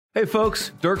Hey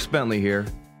folks, Dierks Bentley here.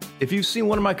 If you've seen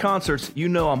one of my concerts, you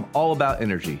know I'm all about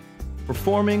energy.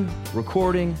 Performing,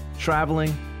 recording,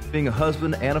 traveling, being a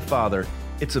husband and a father,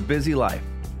 it's a busy life,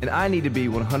 and I need to be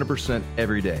 100%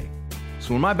 every day.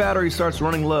 So when my battery starts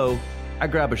running low, I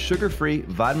grab a sugar-free,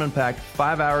 vitamin-packed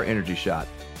 5-hour energy shot.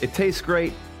 It tastes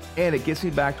great, and it gets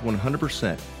me back to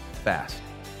 100% fast.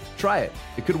 Try it.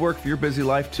 It could work for your busy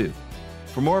life too.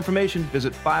 For more information,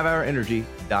 visit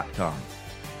 5hourenergy.com.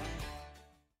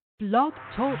 Blog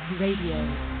Talk Radio.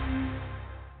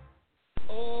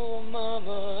 Oh,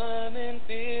 Mama, I'm in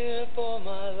fear for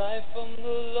my life from the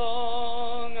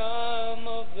long arm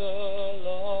of the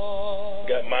law.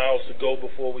 Got miles to go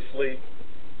before we sleep.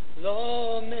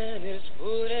 Lawman is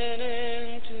putting an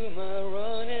end to my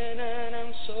running, and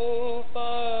I'm so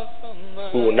far from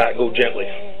my We will not go gently.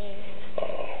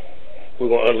 We're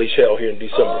going to unleash hell here in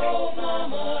December. Oh,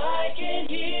 Mama, I can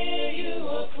hear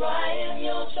you crying.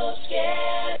 You're so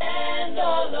scared and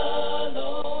all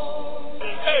alone.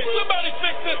 Hey, somebody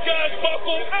fix this guy's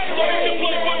buckle.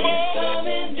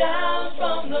 Coming down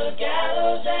from the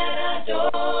gallows, and I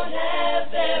don't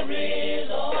have very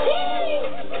long.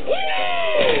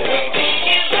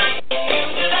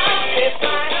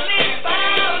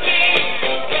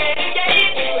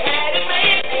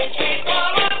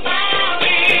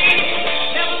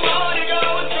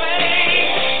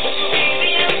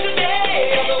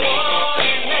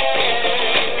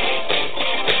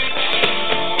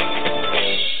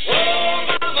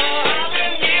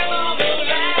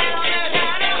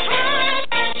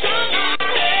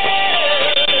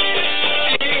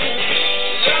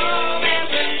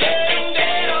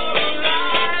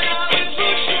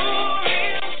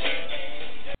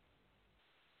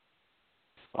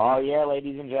 Oh, yeah,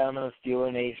 ladies and gentlemen of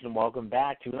Steeler Nation, welcome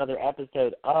back to another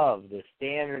episode of The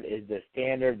Standard is the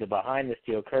Standard, the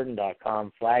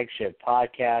BehindTheSteelCurtain.com flagship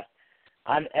podcast.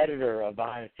 I'm editor of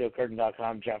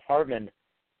BehindTheSteelCurtain.com, Jeff Hartman,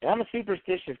 and I'm a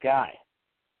superstitious guy.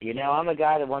 You know, I'm a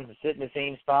guy that wants to sit in the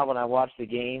same spot when I watch the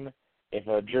game. If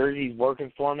a jersey's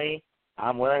working for me,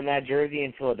 I'm wearing that jersey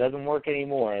until it doesn't work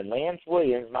anymore. And Lance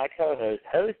Williams, my co-host,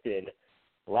 hosted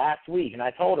last week, and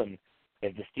I told him,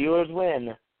 if the Steelers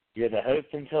win, you're the host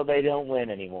until they don't win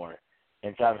anymore.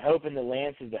 And so I'm hoping that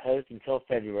Lance is the host until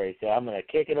February. So I'm going to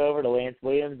kick it over to Lance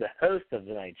Williams, the host of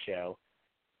tonight's show.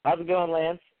 How's it going,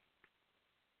 Lance?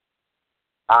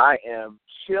 I am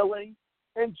chilling.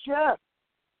 And Jeff,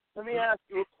 let me ask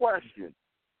you a question.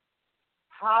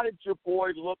 How did your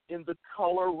boy look in the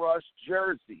Color Rush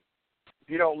jersey? If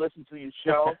you don't listen to your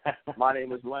show, my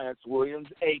name is Lance Williams,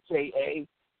 a.k.a.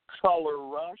 Color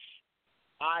Rush.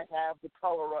 I have the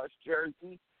Color Rush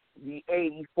jersey. The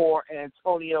 84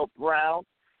 Antonio Brown.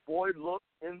 Boy looked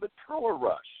in the Color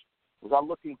Rush. Was I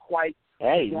looking quite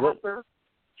dapper?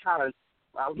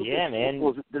 Yeah, man.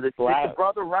 Did it fit the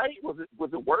brother right? Was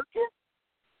it working?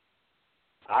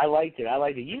 I liked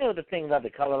it. You know the thing about the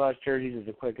Color Rush jerseys, as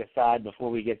a quick aside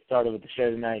before we get started with the show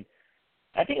tonight,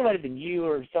 I think it might have been you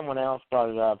or someone else brought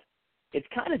it up. It's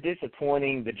kind of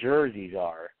disappointing the jerseys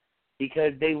are,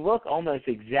 because they look almost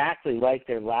exactly like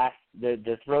their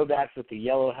the throwbacks with the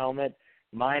yellow helmet,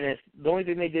 minus the only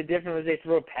thing they did different was they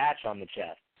threw a patch on the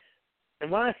chest.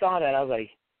 And when I saw that, I was like,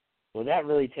 well, that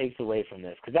really takes away from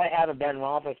this. Because I have a Ben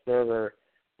Roethlisberger,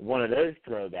 one of those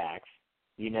throwbacks,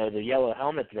 you know, the yellow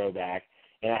helmet throwback,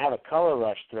 and I have a Color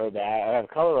Rush throwback. I have a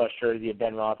Color Rush jersey of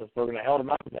Ben Roethlisberger, and I held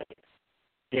him up and like,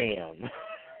 damn.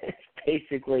 It's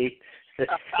basically the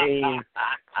same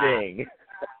thing.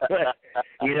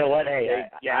 You know what? Hey,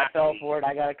 I fell for it.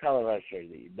 I got a Color Rush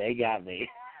jersey. They got me.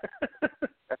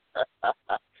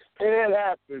 It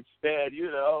happens, man. You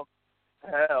know,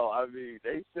 hell, I mean,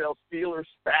 they sell Steelers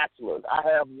spatulas. I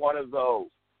have one of those.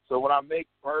 So when I make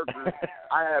burgers,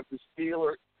 I have the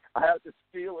Steelers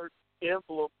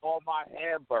emblem on my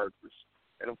hamburgers,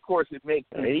 and of course, it makes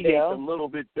it taste a little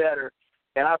bit better.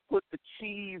 And I put the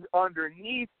cheese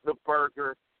underneath the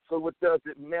burger so it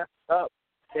doesn't mess up.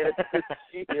 And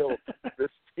the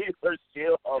Steelers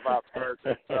shield of our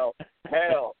burger. So,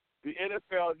 hell, the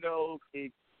NFL knows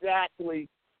exactly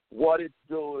what it's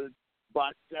doing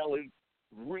by selling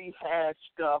rehashed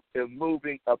stuff and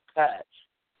moving a patch.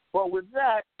 But with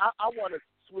that, I want to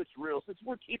switch real. Since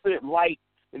we're keeping it light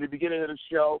in the beginning of the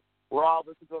show, we're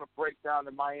obviously going to break down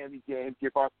the Miami game,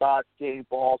 give our thoughts, game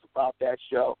balls about that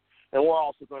show. And we're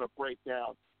also going to break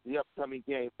down the upcoming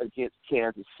game against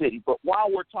Kansas City. But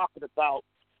while we're talking about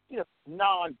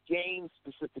non-game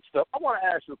specific stuff, I want to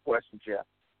ask you a question, Jeff.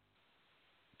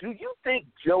 Do you think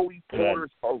Joey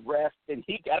Porter's arrest, and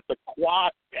he got the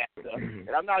quad backed up, and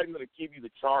I'm not even going to give you the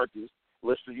charges,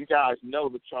 listener, you guys know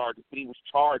the charges, but he was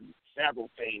charged with several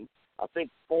things, I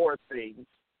think 4 things.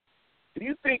 Do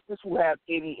you think this will have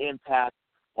any impact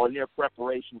on their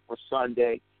preparation for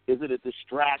Sunday? Is it a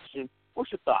distraction?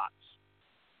 What's your thoughts?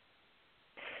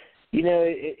 You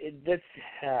know,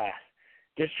 that's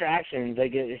distractions.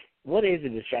 Like, what is a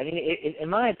distraction? In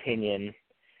my opinion,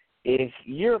 if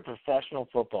you're a professional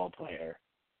football player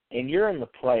and you're in the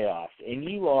playoffs and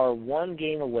you are one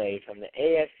game away from the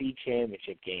AFC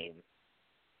Championship game,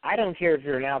 I don't care if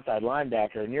you're an outside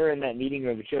linebacker and you're in that meeting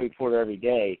room with Joey Porter every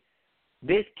day,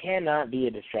 this cannot be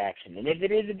a distraction. And if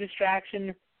it is a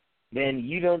distraction, then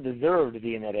you don't deserve to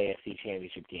be in that AFC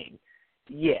Championship game.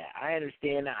 Yeah, I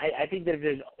understand. I think that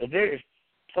if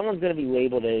someone's going to be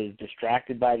labeled as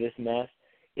distracted by this mess,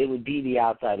 it would be the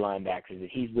outside linebackers that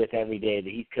he's with every day, that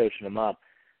he's coaching them up.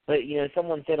 But, you know,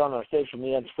 someone said on our social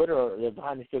media, on Twitter, or the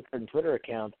Behind the Steel Curtain Twitter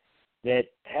account, that,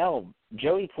 hell,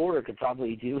 Joey Porter could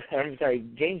probably do –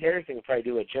 James Harrison could probably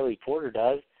do what Joey Porter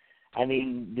does. I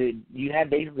mean, you have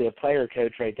basically a player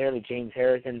coach right there, like James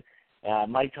Harrison.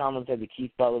 Mike Tomlin said that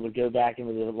Keith Butler would go back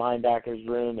into the linebackers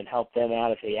room and help them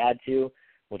out if they had to,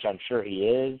 which I'm sure he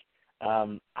is.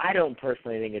 I don't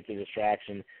personally think it's a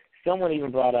distraction. Someone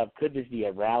even brought up, could this be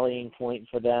a rallying point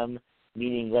for them,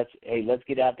 meaning let's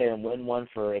get out there and win one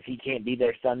for, if he can't be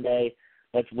there Sunday,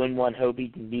 let's win one, hope he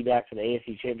can be back for the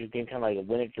AFC Championship game, kind of like a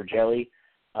win it for Joey.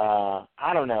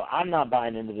 I don't know. I'm not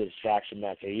buying into the distraction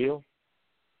match. Are you?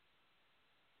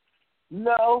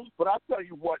 No, but I'll tell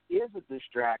you what is a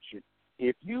distraction.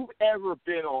 If you've ever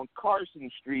been on Carson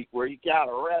Street where you got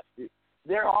arrested,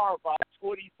 there are about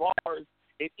 20 bars,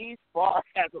 and each bar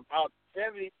has about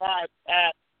 75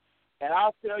 taps. And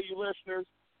I'll tell you, listeners,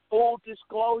 full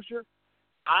disclosure,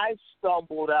 I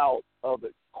stumbled out of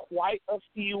quite a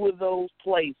few of those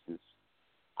places.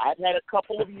 I've had a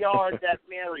couple of yards at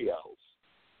Mario's.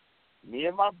 Me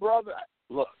and my brother,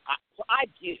 look, I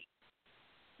get it.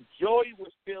 Joey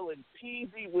was feeling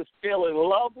peasy, was feeling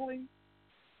lovely,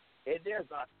 and there's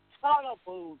a ton of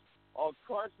booze on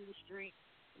Carson Street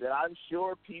that I'm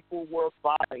sure people were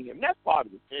buying him. That's part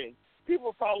of the thing. People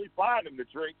were probably buying him the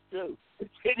drink, too. And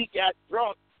then he got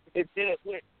drunk, and then it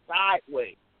went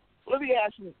sideways. Let me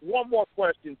ask you one more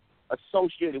question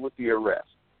associated with the arrest.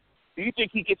 Do you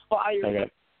think he gets fired?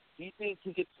 Okay. Do you think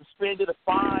he gets suspended or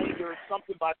fined or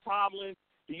something by Tomlin?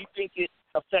 Do you think it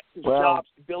affects his job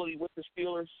stability with the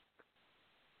Steelers?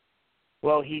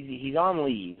 Well, he's on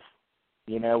leave.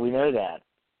 You know, we know that.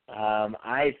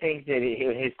 I think that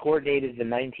his court date is the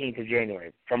 19th of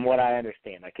January, from what I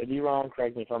understand. I could be wrong.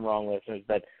 Correct me if I'm wrong, listeners,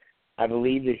 but I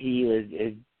believe that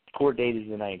his court date is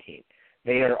the 19th.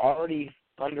 They are already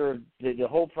under the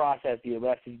whole process. The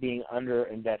arrest is being under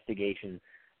investigation,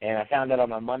 and I found out on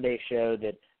my Monday show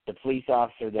that the police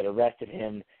officer that arrested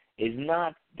him does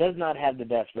not have the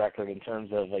best record in terms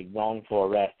of like wrongful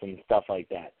arrest and stuff like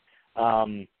that.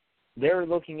 They're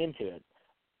looking into it.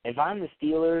 If I'm the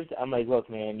Steelers, I'm like, look,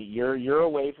 man, you're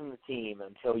away from the team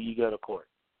until you go to court.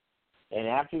 And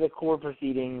after the court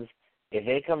proceedings, if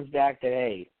it comes back that,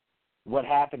 hey, what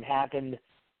happened,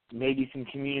 maybe some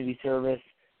community service,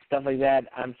 stuff like that,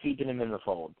 I'm keeping him in the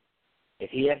fold. If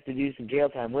he has to do some jail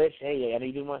time, which, hey, I know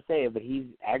you didn't want to say it, but he's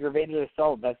aggravated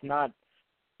assault. That's not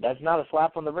a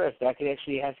slap on the wrist. That could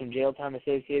actually have some jail time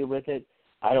associated with it.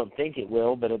 I don't think it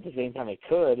will, but at the same time it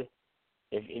could.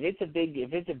 If it's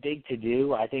a big to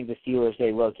do, I think the Steelers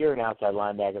say, look, you're an outside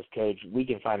linebackers coach. We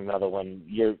can find another one.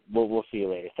 We'll see you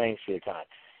later. Thanks for your time.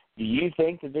 Do you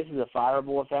think that this is a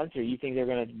fireable offense, or do you think they're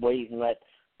going to wait and let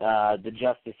the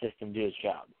justice system do its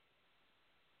job?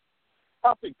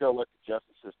 I think they'll let the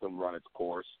justice system run its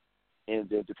course, and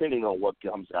then depending on what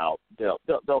comes out,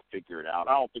 they'll figure it out.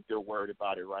 I don't think they're worried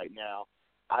about it right now.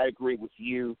 I agree with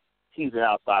you. He's an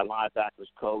outside linebackers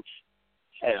coach.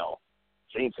 Hell,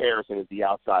 James Harrison is the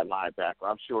outside linebacker.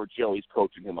 I'm sure Joey's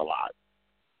coaching him a lot.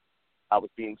 I was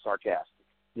being sarcastic.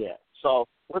 Yeah. So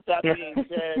with that being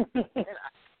said,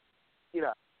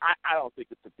 I don't think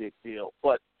it's a big deal.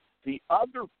 But the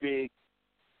other big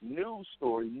news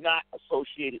story not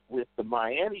associated with the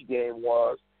Miami game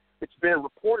was it's been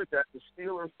reported that the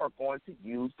Steelers are going to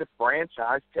use the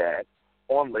franchise tag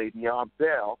on Le'Veon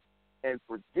Bell. And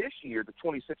for this year, the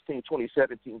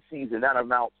 2016-2017 season, that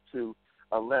amounts to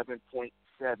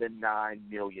 $11.79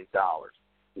 million.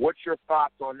 What's your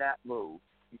thoughts on that move?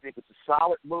 You think it's a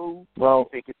solid move? Well, you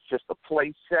think it's just a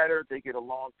place setter? They get a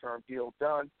long-term deal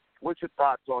done? What's your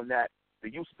thoughts on that,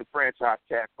 the use of the franchise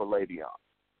tag for Le'Veon?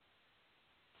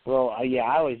 Well,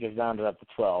 I always just round it up to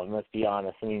 12, and let's be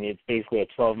honest. I mean, it's basically a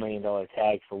 $12 million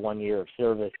tag for 1 year of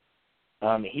service.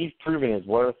 He's proven his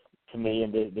worth to me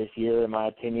in this year, in my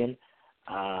opinion.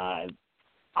 I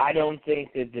don't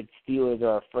think that the Steelers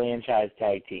are a franchise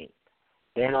tag team.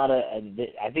 they're not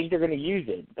I think they're going to use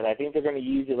it, but I think they're going to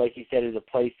use it, like you said, as a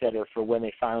place setter for when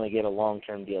they finally get a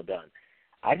long-term deal done.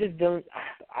 I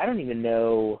don't even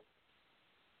know,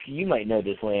 you might know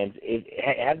this, Lance,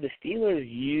 have the Steelers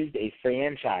used a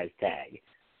franchise tag,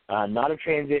 not a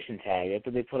transition tag? That's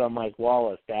what they put on Mike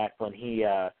Wallace back when he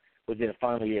was in the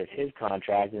final year of his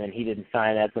contract, and then he didn't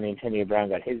sign. That's when Antonio Brown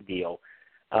got his deal.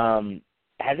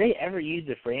 Have they ever used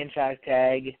a franchise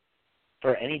tag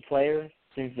for any player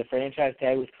since the franchise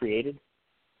tag was created?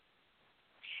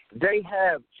 They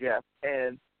have, Jeff.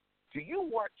 And do you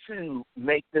want to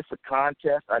make this a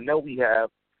contest? I know we have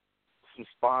some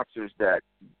sponsors that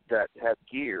have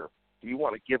gear. Do you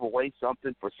want to give away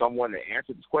something for someone to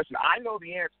answer this question? I know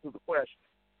the answer to the question,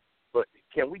 but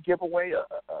can we give away a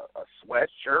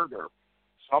sweatshirt or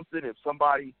something if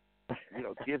somebody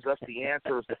gives us the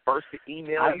answer as the first to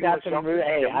email I've you got or some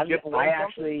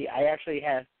something?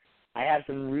 I have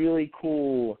some really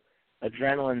cool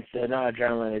adrenaline. Not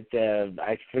adrenaline. It's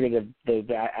I forget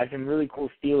I have some really cool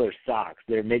Steelers socks.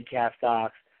 They're mid-calf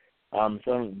socks.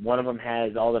 One of them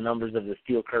has all the numbers of the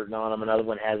steel curtain on them. Another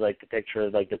one has like the picture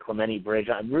of like the Clementi Bridge.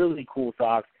 Really cool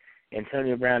socks.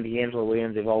 Antonio Brown, D'Angelo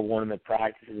Williams, they've all worn them at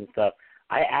practices and stuff.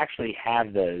 I actually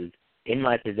have those in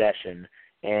my possession.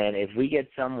 And if we get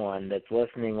someone that's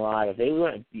listening live, if they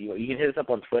want, you can hit us up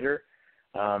on Twitter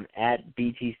at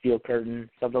BT Steel Curtain,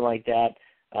 something like that.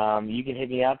 You can hit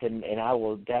me up, and I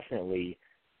will definitely,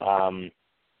 I'll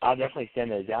definitely send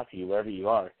those out to you wherever you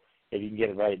are if you can get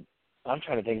it right. I'm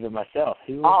trying to think of it myself.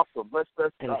 Awesome. That's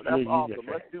awesome.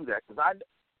 Let's do that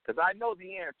because I know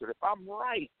the answer. If I'm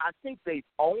right, I think they've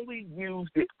only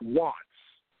used it once.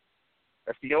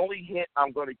 That's the only hint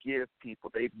I'm going to give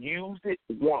people. They've used it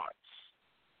once.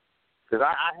 Because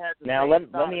I had to. Now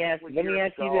let me ask you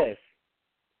this.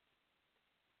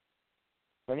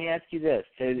 Let me ask you this.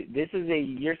 So this is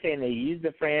you're saying they used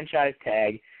the franchise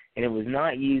tag and it was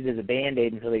not used as a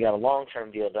Band-Aid until they got a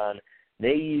long-term deal done.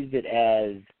 They used it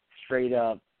as straight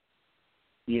up,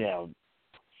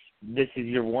 this is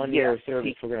your 1 year of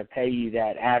service. We're going to pay you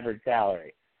that average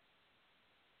salary.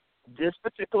 This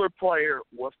particular player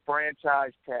was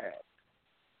franchise tagged.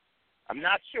 I'm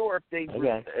not sure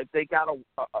if they got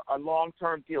a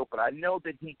long-term deal, but I know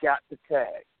that he got the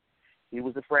tag. He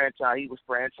was franchise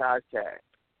tagged.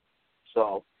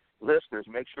 So, listeners,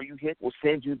 make sure you we'll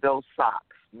send you those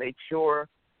socks. Make sure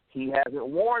he hasn't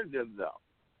worn them, though.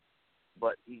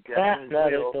 But he definitely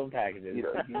they're still packages.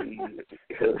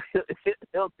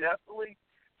 He'll definitely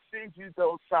send you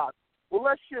those socks. Well,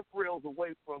 let's shift reels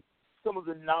away from some of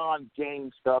the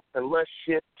non-game stuff, and let's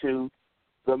shift to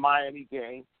the Miami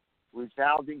game.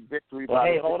 Resounding victory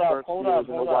by the Pittsburgh Steelers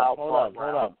in the wild card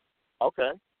round.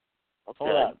 Okay.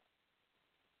 Hold up.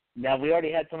 Now, we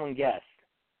already had someone guess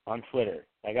on Twitter.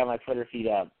 I got my Twitter feed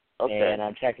up, and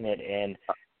I'm checking it, and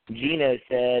Gino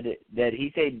said that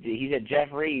he said Jeff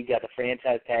Reed got the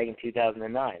franchise tag in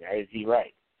 2009. Is he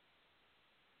right?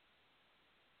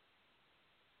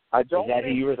 I don't. Is that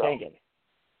who you were thinking?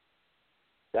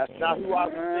 That's not who I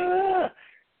was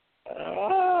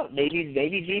thinking.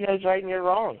 Maybe Gino's right and you're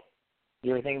wrong.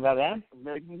 You ever think about that?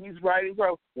 Maybe he's right and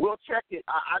wrong. We'll check it.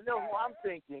 I know who I'm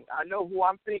thinking. I know who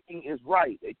I'm thinking is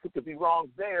right. It could be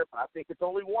wrong there, but I think it's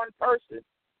only one person.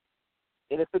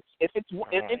 And if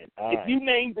you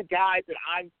name the guy that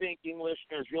I'm thinking,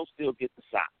 listeners, you'll still get the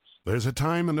socks. There's a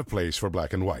time and a place for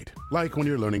black and white, like when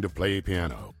you're learning to play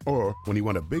piano, or when you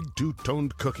want a big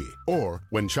two-toned cookie, or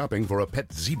when shopping for a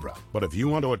pet zebra. But if you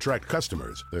want to attract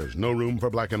customers, there's no room for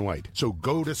black and white. So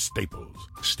go to Staples.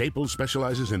 Staples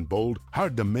specializes in bold,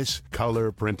 hard-to-miss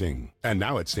color printing. And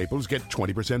now at Staples, get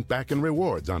 20% back in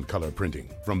rewards on color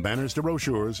printing, from banners to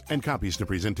brochures and copies to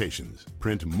presentations.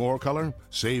 Print more color,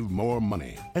 save more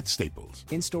money at Staples.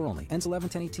 In-store only. Ends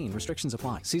 11/10/18. Restrictions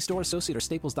apply. See store associate or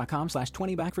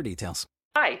staples.com/20back for details.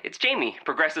 Hi, it's Jamie,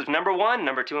 Progressive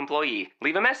 #1, #2 employee.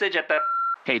 Leave a message at the...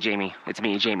 Hey, Jamie, it's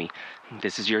me, Jamie.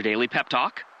 This is your daily pep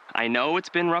talk. I know it's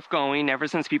been rough going ever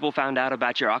since people found out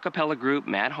about your a cappella group,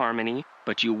 Mad Harmony,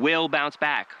 but you will bounce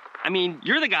back. I mean,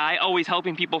 you're the guy always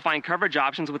helping people find coverage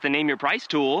options with the Name Your Price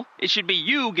tool. It should be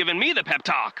you giving me the pep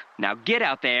talk. Now get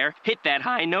out there, hit that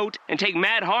high note, and take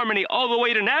Mad Harmony all the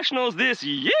way to nationals this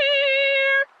year!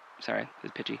 Sorry,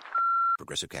 it's pitchy.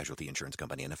 Progressive Casualty Insurance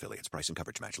Company and Affiliates. Price and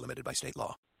coverage match limited by state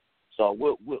law. So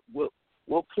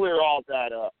we'll clear all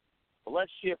that up. But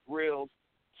let's shift reels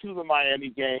to the Miami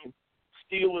game.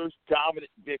 Steelers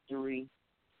dominant victory,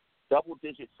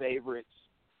 double-digit favorites.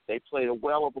 They played a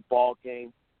well of a ball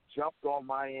game, jumped on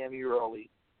Miami early.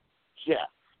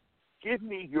 Jeff, give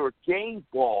me your game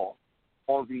ball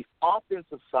on the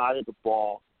offensive side of the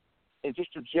ball and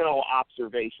just your general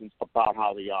observations about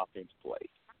how the offense played.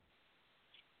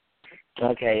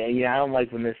 Okay, I don't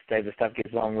like when this type of stuff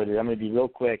gets long with it. I'm going to be real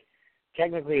quick.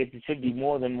 Technically, it should be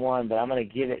more than one, but I'm going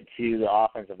to give it to the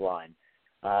offensive line.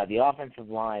 The offensive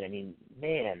line, I mean,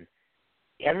 man,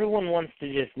 everyone wants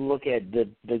to just look at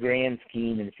the grand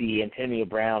scheme and see Antonio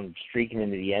Brown streaking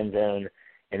into the end zone,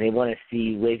 and they want to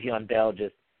see Le'Veon Bell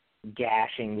just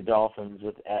gashing the Dolphins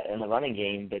in the running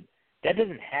game, but that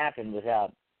doesn't happen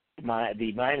without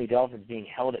the Miami Dolphins being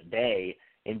held at bay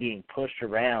and being pushed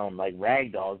around like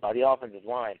rag dolls by the offensive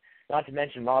line. Not to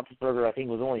mention Roethlisberger, I think,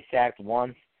 was only sacked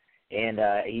once, and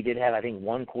he did have, I think,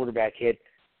 one quarterback hit.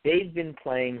 They've been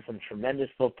playing some tremendous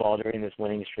football during this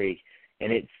winning streak,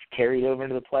 and it's carried over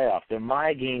into the playoffs. So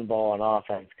my game ball on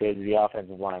offense goes to the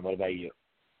offensive line. What about you?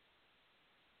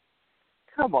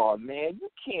 Come on, man. You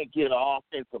can't get an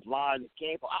offensive line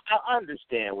game ball. I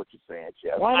understand what you're saying,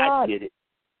 Jeff. Why not? I get it.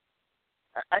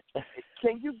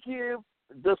 Can you give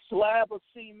the slab of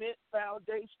cement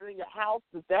foundation in your house,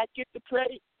 does that get the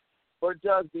credit? Or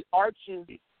does the arches,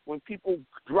 when people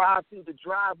drive through the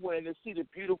driveway and they see the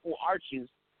beautiful arches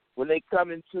when they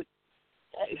come into,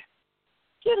 hey,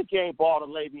 get a game ball to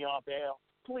Le'Veon Bell,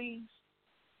 please.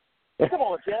 Come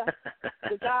on, Jeff.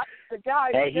 The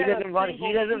guy. Hey, he doesn't run.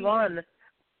 He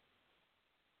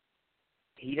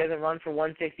doesn't run for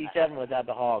 167 without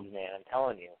the Hogs, man. I'm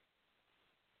telling you.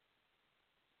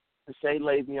 To say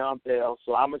Le'Veon Bell,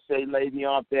 so I'm going to say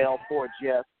Le'Veon Bell for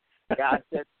Jeff. Guy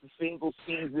sets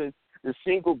the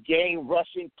single game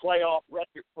rushing playoff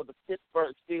record for the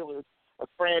Pittsburgh Steelers, a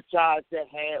franchise that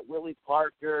had Willie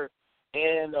Parker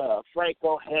and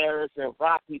Franco Harris and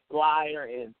Rocky Flyer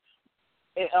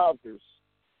and others,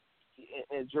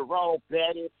 and Jerome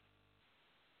Bettis.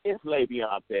 It's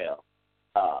Le'Veon Bell.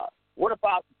 What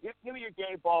about, give me your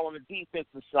game ball on the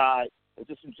defensive side and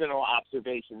just some general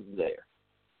observations there.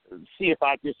 See if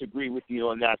I disagree with you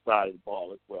on that side of the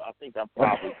ball as well. I think I'm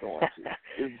probably going to.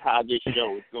 This is how this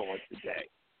show is going today.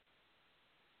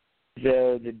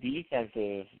 So the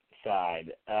defensive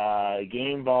side,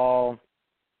 game ball,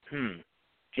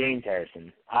 James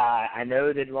Harrison. I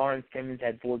know that Lawrence Timmons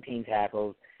had 14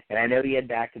 tackles, and I know he had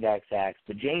back-to-back sacks,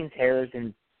 but James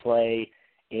Harrison's play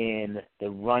in the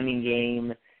running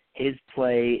game, his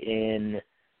play in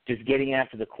just getting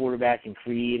after the quarterback and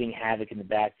creating havoc in the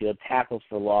backfield, tackles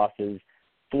for losses,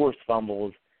 forced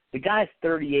fumbles. The guy's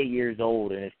 38 years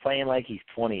old and is playing like he's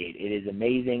 28. It is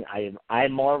amazing. I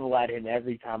marvel at him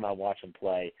every time I watch him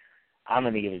play. I'm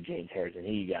going to give it to James Harrison.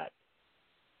 Who you got?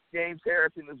 James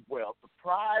Harrison as well.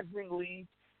 Surprisingly,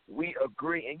 we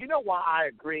agree. And you know why I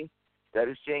agree that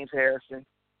it's James Harrison?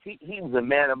 He was a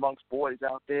man amongst boys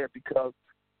out there because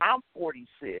I'm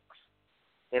 46.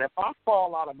 And if I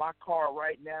fall out of my car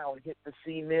right now and hit the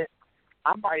cement,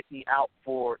 I might be out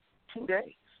for 2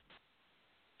 days.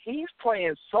 He's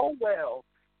playing so well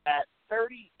at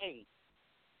 38.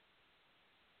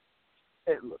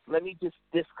 Hey, look, let me just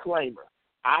disclaimer.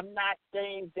 I'm not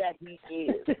saying that he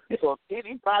is. So if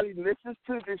anybody listens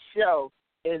to the show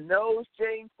and knows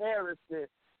James Harrison,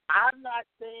 I'm not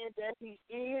saying that he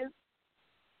is,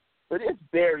 but it's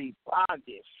very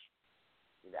bondish.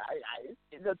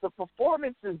 The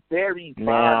performance is very bondish.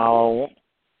 Now,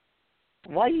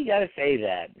 why you got to say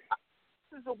that?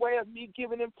 This is a way of me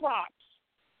giving him props.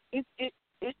 No, it's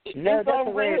that's a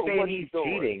way of unreal what saying he's he's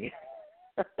doing. cheating.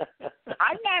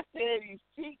 I'm not saying he's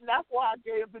cheating. That's why I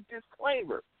gave the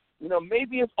disclaimer. You know,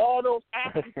 maybe it's all those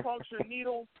acupuncture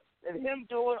needles and him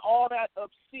doing all that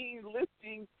obscene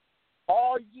lifting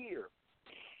all year.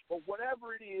 But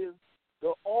whatever it is,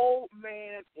 the old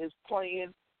man is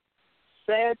playing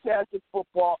fantastic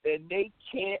football, and they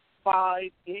can't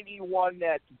find anyone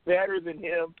that's better than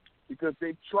him because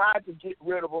they've tried to get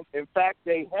rid of him. In fact,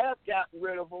 they have gotten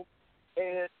rid of him,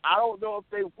 and I don't know if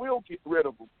they will get rid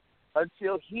of him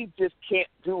until he just can't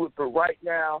do it. But right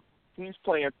now, he's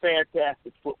playing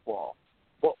fantastic football.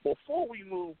 But before we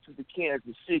move to the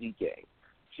Kansas City game,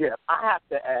 Jeff, I have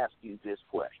to ask you this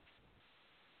question.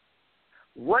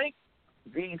 Rank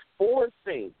these four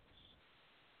things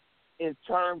in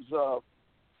terms of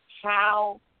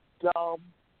how dumb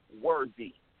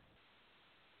worthy.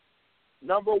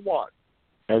 Number one,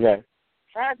 okay,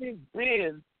 having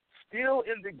been still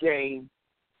in the game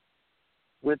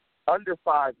with under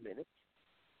 5 minutes,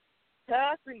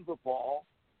 passing the ball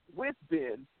with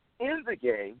Ben in the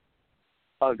game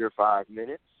under 5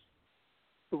 minutes,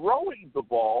 throwing the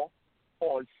ball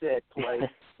on said play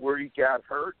where he got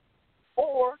hurt,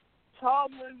 or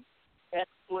Tomlin's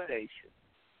explanation.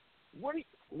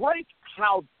 Rank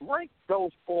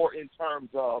those four in terms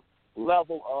of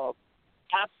level of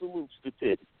absolute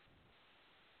stupidity.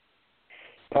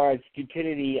 All right,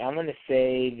 stupidity, I'm going to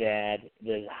say that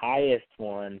the highest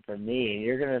one for me, and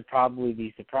you're going to probably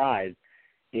be surprised,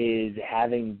 is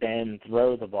having Ben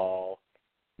throw the ball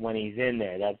when he's in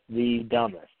there. That's the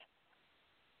dumbest.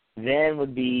 Then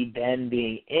would be Ben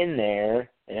being in there,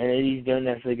 and these don't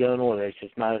necessarily go in order. It's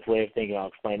just not his way of thinking. I'll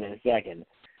explain in a second.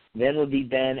 Then would be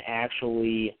Ben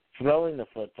actually throwing the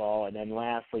football, and then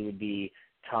lastly would be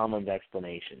Tomlin's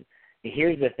explanation. And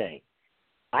here's the thing.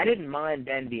 I didn't mind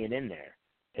Ben being in there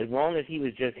as long as he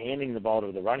was just handing the ball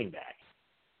to the running back.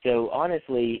 So,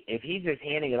 honestly, if he's just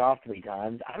handing it off 3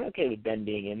 times, I'm okay with Ben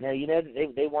being in there. You know,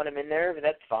 they want him in there, but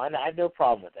that's fine. I have no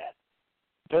problem with that.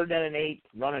 3rd down and 8,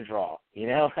 run and draw. You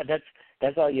know,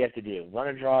 that's all you have to do. Run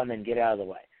and draw and then get out of the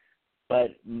way.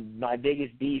 But my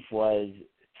biggest beef was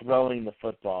throwing the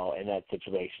football in that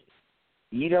situation.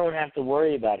 You don't have to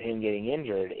worry about him getting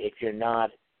injured if you're not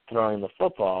throwing the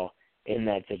football in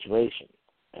that situation,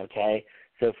 okay?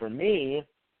 So for me,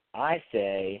 I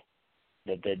say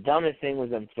that the dumbest thing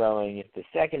was him throwing. The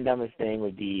second dumbest thing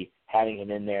would be having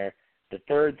him in there. The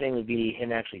third thing would be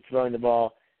him actually throwing the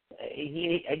ball.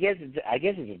 I guess it's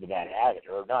just a bad habit,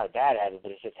 or not a bad habit,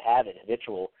 but it's just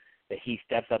habitual that he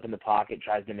steps up in the pocket,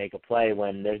 tries to make a play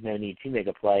when there's no need to make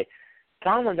a play.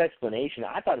 Tomlin's explanation,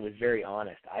 I thought it was very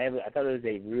honest. I thought it was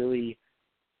a really,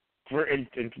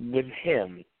 with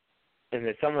him, and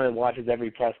as someone that watches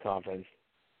every press conference,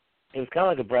 it was kind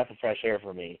of like a breath of fresh air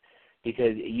for me,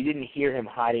 because you didn't hear him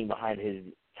hiding behind his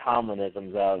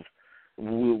Tomlinisms of,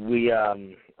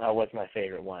 what's my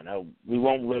favorite one? We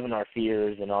won't live in our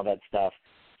fears and all that stuff.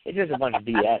 It's just a bunch of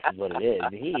BS is what it is.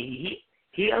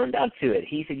 He owned up to it.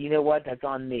 He said, you know what, that's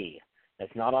on me.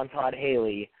 That's not on Todd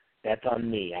Haley. That's on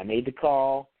me. I made the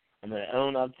call. I'm going to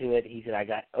own up to it. He said, I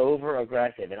got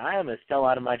over-aggressive. And I almost fell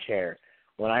out of my chair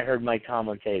when I heard Mike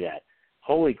Tomlin say that.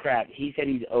 Holy crap. He said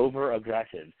he's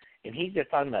over-aggressive. And he's just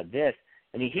talking about this.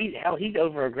 I mean, he's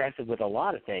over-aggressive with a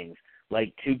lot of things,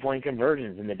 like 2-point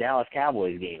conversions in the Dallas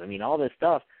Cowboys game. I mean, all this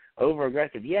stuff,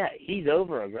 over-aggressive. Yeah, he's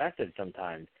over-aggressive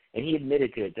sometimes, and he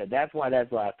admitted to it. So that's why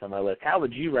that's last on my list. How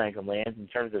would you rank him, Lance, in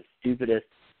terms of stupidest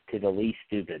to the least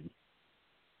stupid?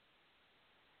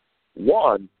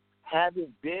 1,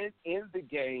 having been in the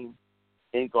game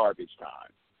in garbage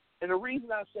time. And the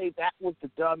reason I say that was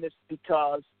the dumbest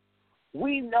because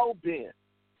we know Ben.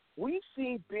 We've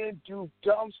seen Ben do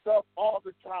dumb stuff all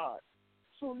the time.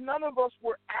 So none of us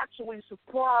were actually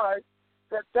surprised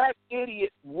that that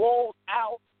idiot rolled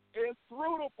out and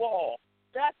threw the ball.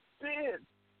 That's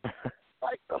Ben.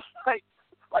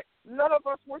 like none of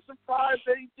us were surprised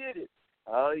that he did it.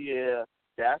 Oh, yeah,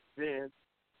 that's Ben.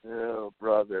 Oh,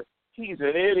 brother, he's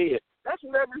an idiot. That's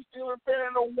what every Steeler fan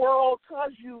in the world,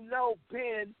 because you know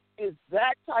Ben is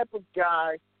that type of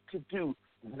guy to do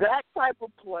that type of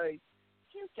play.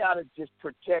 You got to just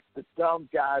protect the dumb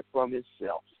guy from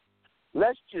himself.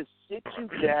 Let's just sit you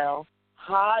down,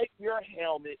 hide your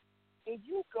helmet, and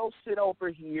you go sit over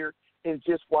here and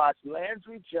just watch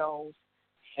Landry Jones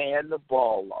hand the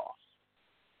ball off.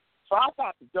 So I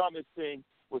thought the dumbest thing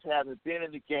was having been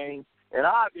in the game, and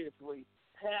obviously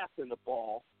passing the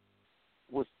ball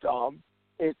was dumb.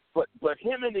 But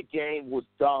him in the game was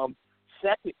dumb.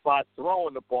 Second, by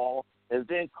throwing the ball and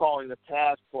then calling the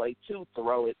pass play to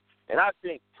throw it. And I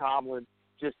think Tomlin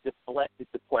just deflected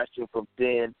the question from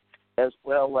Ben as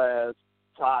well as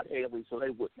Todd Haley so they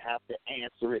wouldn't have to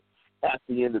answer it at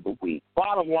the end of the week.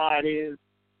 Bottom line is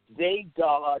they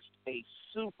dodged a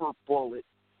super bullet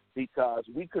because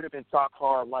we could have been talk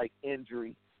hard like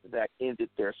injury that ended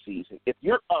their season. If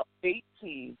you're up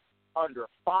 18 under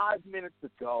 5 minutes to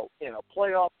go in a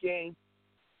playoff game,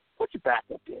 put your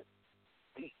backup in.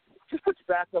 Just put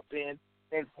your backup in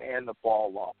and hand the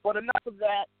ball off. But enough of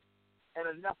that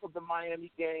and enough of the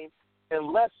Miami game,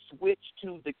 and let's switch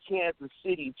to the Kansas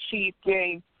City Chiefs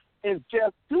game and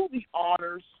just do the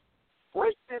honors,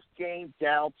 break this game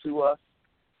down to us.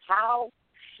 How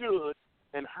should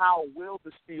and how will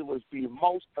the Steelers be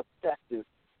most effective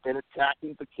in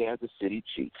attacking the Kansas City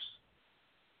Chiefs?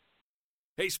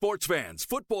 Hey, sports fans,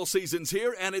 football season's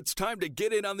here, and it's time to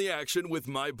get in on the action with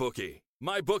MyBookie.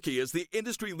 MyBookie is the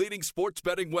industry-leading sports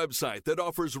betting website that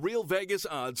offers real Vegas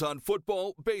odds on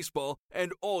football, baseball,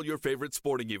 and all your favorite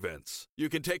sporting events. You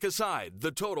can take a side,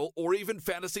 the total, or even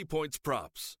fantasy points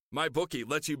props. MyBookie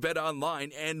lets you bet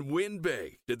online and win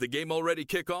big. Did the game already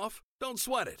kick off? Don't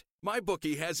sweat it.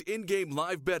 MyBookie has in-game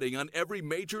live betting on every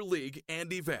major league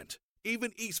and event,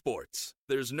 even esports.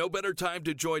 There's no better time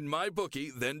to join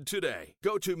MyBookie than today.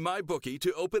 Go to MyBookie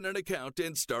to open an account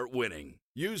and start winning.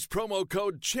 Use promo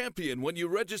code CHAMPION when you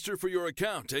register for your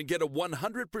account and get a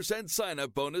 100%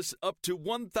 sign-up bonus up to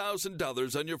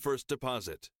 $1,000 on your first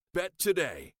deposit. Bet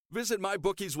today. Visit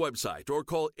MyBookie's website or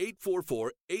call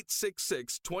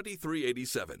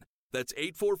 844-866-2387. That's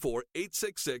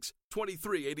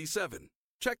 844-866-2387.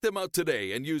 Check them out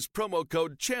today and use promo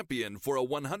code CHAMPION for a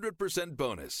 100%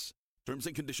 bonus. Terms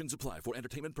and conditions apply for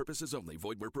entertainment purposes only.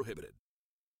 Void where prohibited.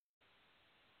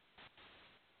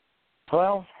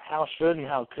 Well, how should and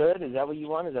how could? Is that what you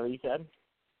want? Is that what you said?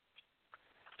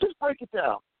 Just break it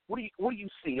down. What do you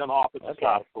see on the offensive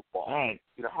side of football? All right.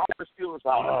 How are the Steelers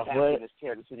out attacking this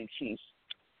Kansas City Chiefs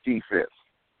defense?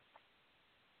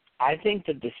 I think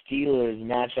that the Steelers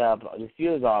match up, the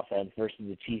Steelers offense versus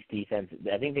the Chiefs defense,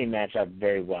 I think they match up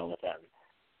very well with them.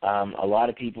 A lot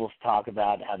of people talk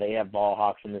about how they have ball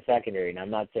hawks in the secondary, and I'm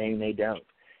not saying they don't.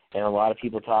 And a lot of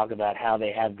people talk about how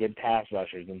they have good pass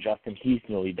rushers, and Justin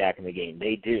Houston will be back in the game.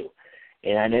 They do.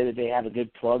 And I know that they have a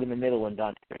good plug in the middle in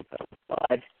Dante,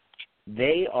 but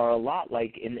they are a lot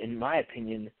like, in my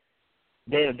opinion,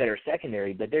 they have a better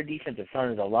secondary, but their defensive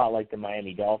front is a lot like the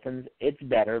Miami Dolphins. It's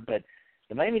better, but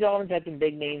the Miami Dolphins had some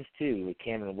big names too, with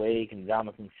Cameron Wake and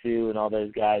Ndamukong Suh and all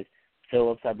those guys.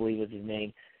 Phillips, I believe, was his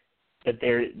name. But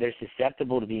they're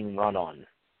susceptible to being run on.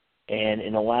 And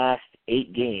in the last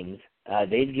 8 games,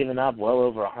 they've given up well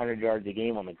over 100 yards a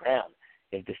game on the ground.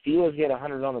 If the Steelers get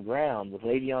 100 on the ground with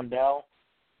Le'Veon Bell,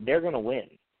 they're going to win.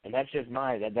 And that's just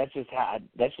how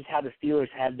the Steelers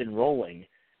have been rolling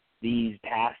these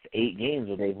past 8 games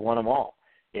where they've won them all.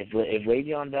 If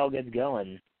Le'Veon Bell gets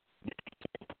going,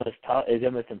 it's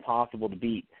almost impossible to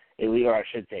beat, or I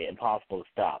should say impossible to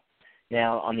stop.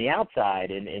 Now, on the outside,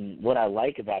 and what I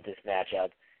like about this matchup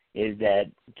is that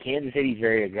Kansas City's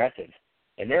very aggressive.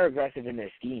 And they're aggressive in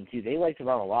their scheme, too. They like to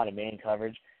run a lot of man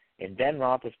coverage, and Ben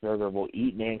Roethlisberger will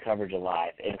eat man coverage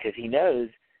alive. And because he knows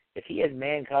if he has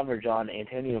man coverage on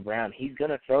Antonio Brown, he's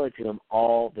going to throw it to him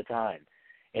all the time.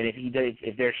 And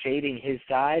if they're shading his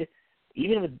side,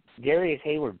 even with Darius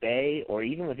Hayward-Bay or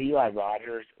even with Eli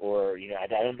Rogers or, I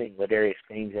don't think Ladarius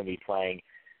Green's going to be playing,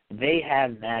 they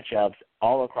have matchups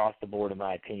all across the board, in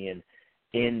my opinion,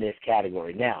 in this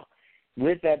category. Now,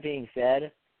 with that being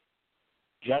said,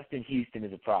 Justin Houston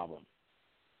is a problem.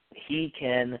 He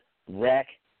can wreck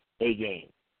a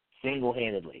game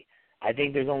single-handedly. I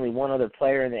think there's only one other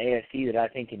player in the AFC that I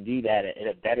think can do that at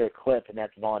a better clip, and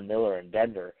that's Von Miller in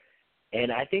Denver.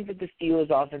 And I think that the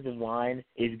Steelers' offensive line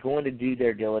is going to do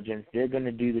their diligence. They're going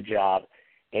to do the job.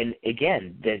 And,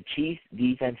 again, the Chiefs'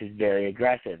 defense is very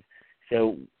aggressive.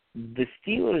 So the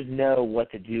Steelers know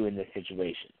what to do in this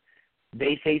situation.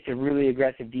 They face a really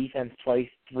aggressive defense 3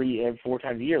 or 4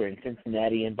 times a year in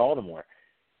Cincinnati and Baltimore.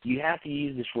 You have to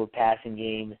use the short passing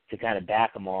game to kind of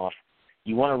back them off.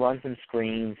 You want to run some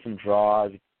screens, some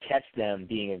draws, catch them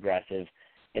being aggressive.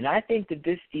 And I think that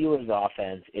this Steelers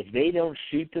offense, if they don't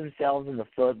shoot themselves in the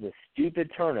foot with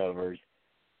stupid turnovers,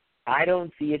 I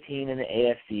don't see a team in the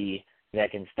AFC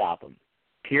that can stop them.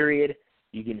 Period.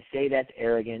 You can say that's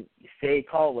arrogant.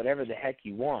 Call it whatever the heck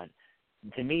you want.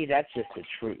 To me, that's just the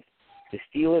truth. The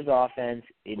Steelers offense,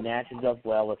 it matches up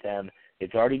well with them.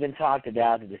 It's already been talked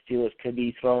about that the Steelers could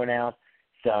be throwing out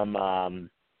some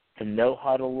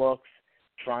no-huddle looks,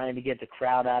 trying to get the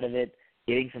crowd out of it,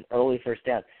 getting some early first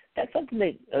downs. That's something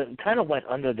that kind of went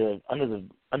under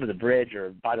the bridge or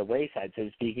by the wayside, so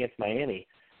to speak, against Miami.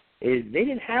 Is they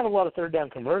didn't have a lot of third down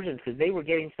conversions because they were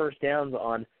getting first downs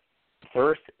on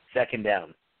first, second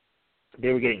down.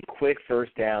 They were getting quick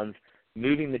first downs,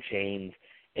 moving the chains,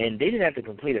 and they didn't have to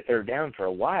complete a third down for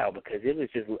a while because it was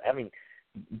just,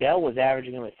 Bell was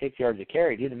averaging him at 6 yards a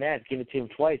carry. Do the math, give it to him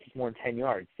twice, it's more than 10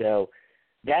 yards. So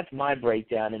that's my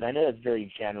breakdown, and I know it's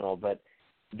very general, but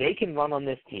they can run on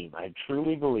this team. I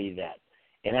truly believe that.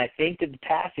 And I think that the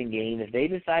passing game, if they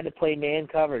decide to play man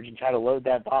coverage and try to load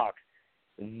that box,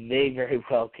 they very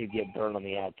well could get burned on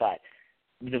the outside.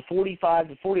 The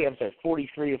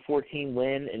 43-14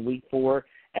 win in Week 4,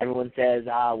 everyone says,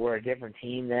 we're a different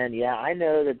team then. Yeah, I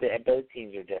know that both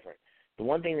teams are different. The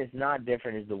one thing that's not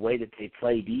different is the way that they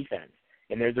play defense.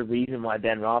 And there's a reason why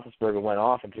Ben Roethlisberger went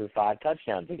off and threw 5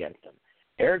 touchdowns against them.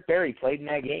 Eric Berry played in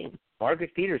that game.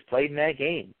 Marcus Peters played in that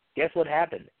game. Guess what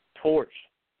happened? Torched.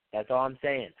 That's all I'm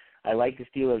saying. I like the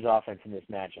Steelers' offense in this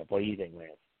matchup. What do you think,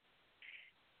 Lance?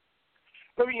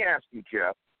 Let me ask you,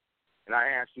 Jeff, and I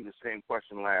asked you the same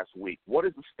question last week. What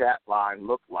does the stat line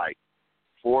look like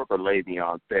for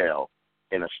Le'Veon Bell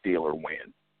in a Steeler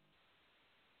win?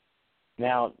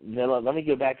 Now, let me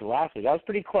go back to last week. I was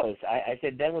pretty close. I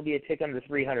said Ben would be a tick under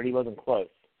 300. He wasn't close.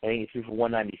 I think he threw for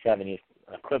 197. He was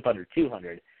a clip under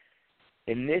 200.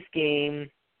 In this game,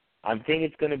 I'm thinking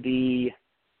it's going to be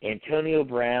Antonio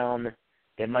Brown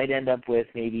that might end up with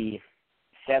maybe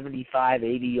 75,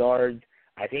 80 yards.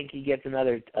 I think he gets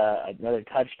another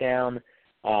touchdown.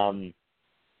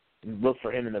 Look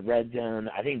for him in the red zone.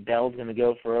 I think Bell's going to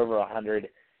go for over 100.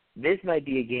 This might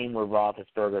be a game where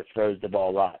Roethlisberger throws the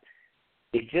ball a lot.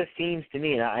 It just seems to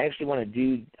me, and I actually want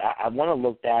to I want to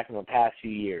look back in the past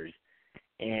few years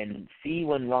and see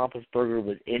when Roethlisberger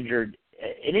was injured,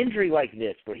 an injury like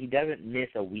this where he doesn't miss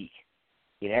a week.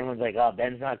 You know, everyone's like, oh,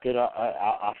 Ben's not good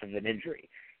off of an injury.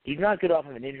 He's not good off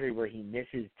of an injury where he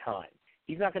misses time.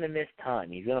 He's not going to miss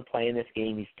time. He's going to play in this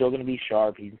game. He's still going to be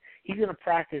sharp. He's going to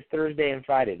practice Thursday and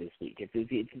Friday this week.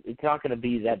 It's not going to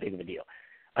be that big of a deal.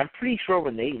 I'm pretty sure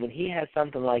when he has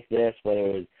something like this, whether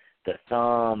it was the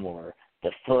thumb or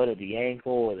the foot or the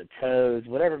ankle or the toes,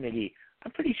 whatever it may be,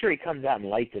 I'm pretty sure he comes out and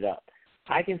lights it up.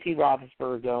 I can see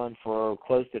Roethlisberger going for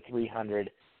close to 300.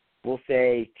 We'll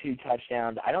say 2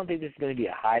 touchdowns. I don't think this is going to be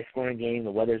a high-scoring game.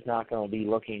 The weather's not going to be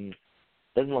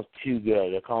doesn't look too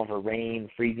good. They're calling for rain,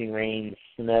 freezing rain,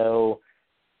 snow,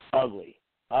 ugly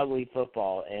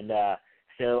football. And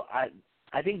so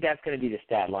I think that's going to be the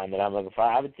stat line that I'm looking for.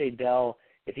 I would say Bell,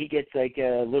 if he gets like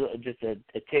a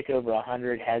tick over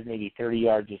 100, has maybe 30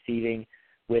 yards receiving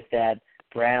with that.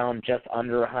 Brown just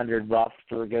under 100.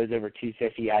 Roethlisberger goes over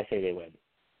 250. I say they win.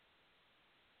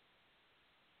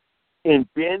 In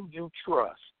Ben you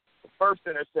trust. The first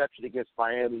interception against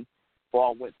Miami,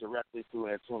 ball went directly through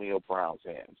Antonio Brown's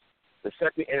hands. The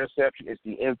second interception is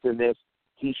the infamous,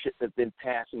 he shouldn't have been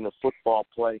passing the football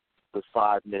play with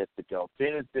 5 minutes to go.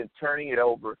 Ben has been turning it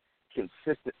over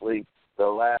consistently the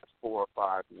last 4 or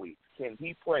 5 weeks. Can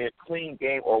he play a clean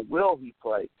game, or will he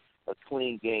play a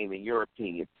clean game, in your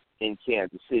opinion, in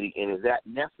Kansas City? And is that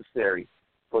necessary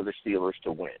for the Steelers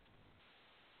to win?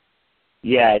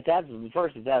 Yeah, it's absolutely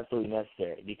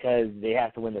necessary because they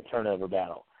have to win the turnover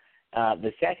battle.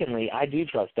 The secondly, I do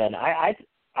trust Ben. I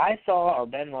saw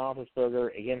Ben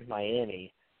Roethlisberger against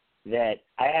Miami that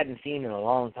I hadn't seen in a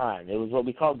long time. It was what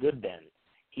we call good Ben.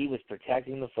 He was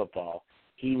protecting the football.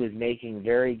 He was making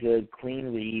very good,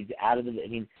 clean reads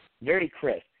very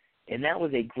crisp. And that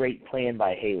was a great plan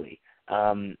by Haley.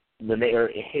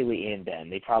 Haley and Ben.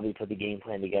 They probably put the game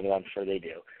plan together. I'm sure they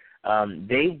do.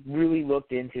 They really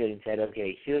looked into it and said,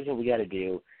 okay, here's what we got to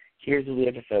do. Here's what we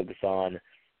have to focus on.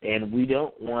 And we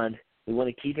want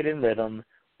to keep it in rhythm.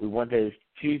 We want those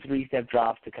 2-3-step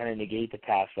drops to kind of negate the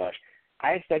pass rush.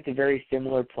 I expect a very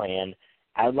similar plan.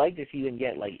 I'd like to see them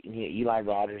get Eli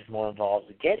Rogers more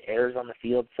involved. Get Ayers on the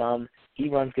field some. He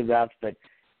runs good routes, but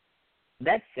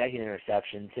that second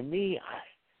interception, to me,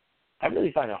 I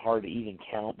really find it hard to even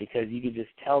count because you could just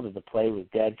tell that the play was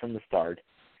dead from the start.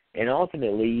 And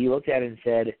ultimately, you looked at it and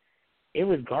said, it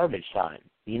was garbage time.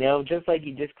 You know, just like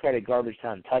you discredit garbage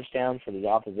time touchdowns for the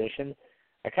opposition,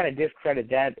 I kind of discredit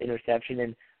that interception.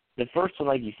 And the first one,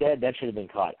 like you said, that should have been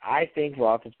caught. I think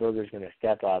Roethlisberger is going to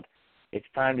step up. It's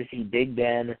time to see Big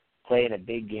Ben play in a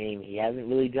big game. He hasn't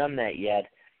really done that yet.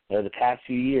 The past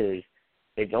few years,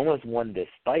 they've almost won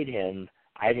despite him.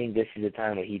 I think this is the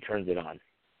time that he turns it on.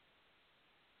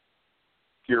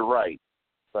 You're right,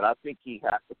 but I think he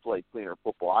has to play cleaner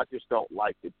football. I just don't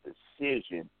like the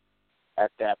decision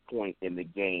at that point in the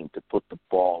game to put the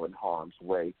ball in harm's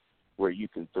way where you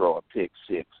can throw a pick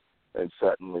six and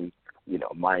suddenly,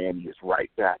 Miami is right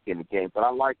back in the game. But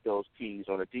I like those keys.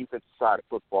 On the defensive side of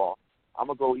football, I'm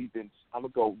going to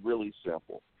go really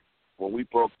simple. When we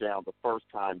broke down the first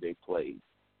time they played,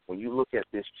 when you look at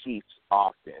this Chiefs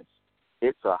offense,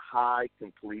 it's a high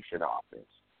completion offense.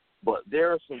 But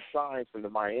there are some signs from the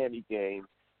Miami game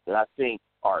that I think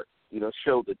are,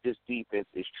 show that this defense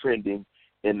is trending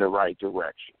in the right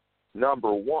direction.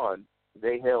 Number one,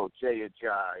 they held Jay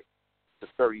Ajayi to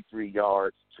 33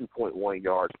 yards, 2.1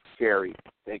 yards per carry.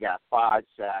 They got 5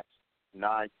 sacks,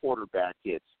 9 quarterback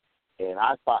hits, and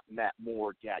I thought Matt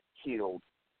Moore got killed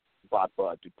by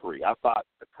Bud Dupree. I thought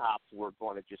the cops were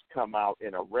going to just come out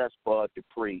and arrest Bud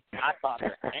Dupree. I thought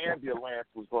the ambulance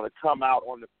was going to come out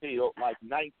on the field like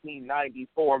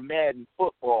 1994 Madden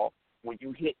football when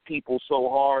you hit people so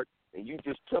hard and you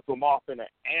just took them off in an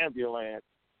ambulance.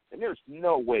 And there's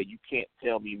no way you can't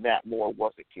tell me Matt Moore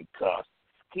wasn't concussed.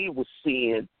 He was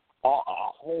seeing a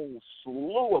whole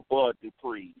slew of Bud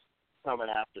Duprees coming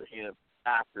after him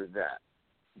after that.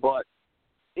 But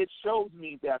it shows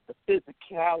me that the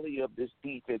physicality of this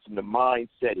defense and the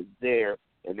mindset is there,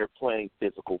 and they're playing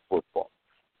physical football.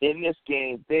 In this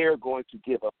game, they're going to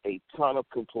give up a ton of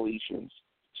completions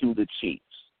to the Chiefs.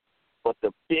 But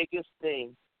the biggest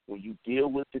thing when you deal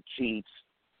with the Chiefs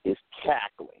is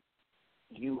tackling.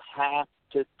 You have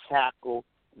to tackle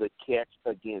the catch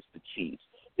against the Chiefs.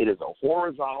 It is a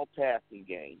horizontal passing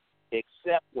game,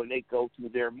 except when they go to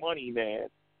their money man,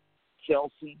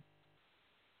 Kelsey,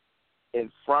 in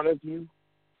front of you.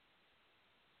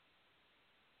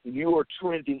 you are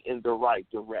trending in the right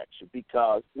direction,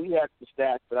 because we had the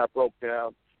stats that I broke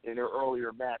down in their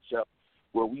earlier matchup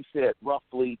where we said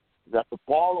roughly that the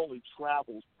ball only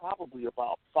travels probably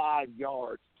about 5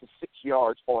 yards to 6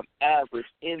 yards on average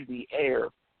in the air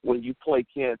when you play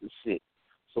Kansas City.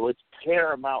 So it's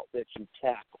paramount that you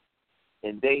tackle.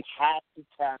 And they have to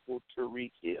tackle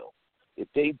Tyreek Hill. If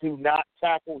they do not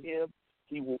tackle him,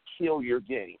 he will kill your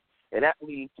game. And that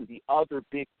leads to the other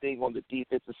big thing on the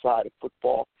defensive side of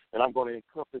football, and I'm going to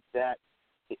encompass that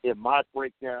in my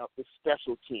breakdown, is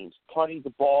special teams. Punting the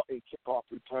ball and kickoff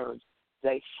returns,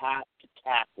 they have to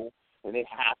tackle, and they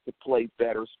have to play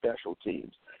better special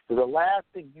teams. So the last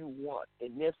thing you want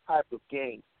in this type of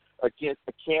game against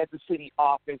a Kansas City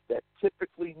offense that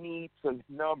typically needs some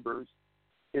numbers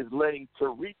is letting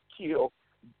Tyreek Hill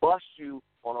bust you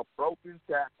on a broken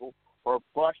tackle or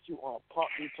bust you on a punt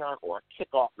return or a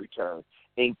kickoff return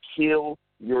and kill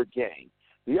your game.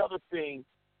 The other thing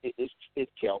is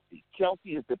Kelce.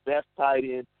 Kelce is the best tight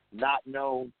end not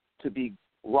known to be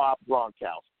Rob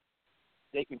Gronkowski.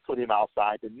 They can put him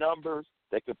outside the numbers.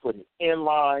 They can put him in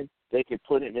line. They can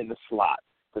put him in the slot.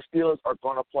 The Steelers are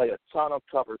going to play a ton of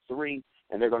cover 3,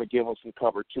 and they're going to give him some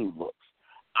cover 2 looks.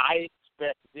 I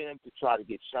expect them to try to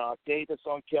get Sean Davis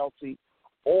on Kelce,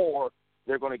 or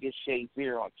they're going to get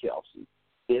Shazier on Kelce.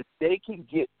 If they can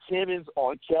get Timmons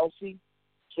on Kelce,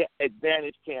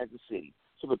 advantage Kansas City.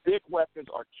 So the big weapons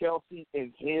are Kelce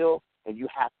and Hill, and you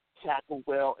have to tackle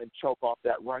well and choke off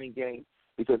that running game,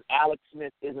 because Alex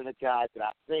Smith isn't a guy that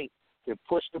I think can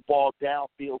push the ball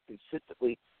downfield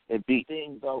consistently and beat. The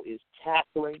thing, though, is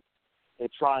tackling and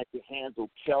trying to handle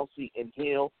Kelce and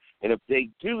Hill. And if they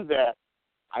do that,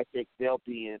 I think they'll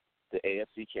be in the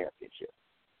AFC Championship.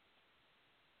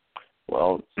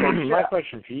 Well, my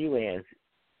question for you, Lance,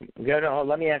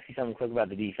 let me ask you something quick about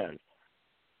the defense.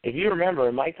 If you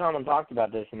remember, Mike Tomlin talked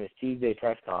about this in his Tuesday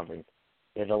press conference,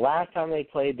 that the last time they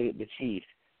played the Chiefs,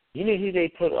 you knew who they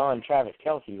put on Travis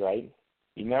Kelce, right?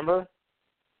 You remember?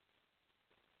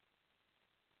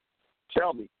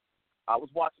 Tell me. I was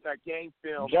watching that game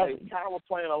film. They kind of were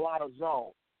playing a lot of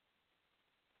zone.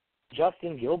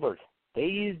 Justin Gilbert. They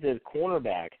used the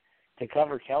cornerback to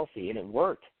cover Kelce, and it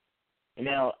worked. And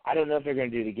now, I don't know if they're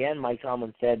going to do it again. Mike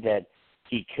Tomlin said that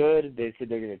he could. They said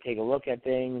they're going to take a look at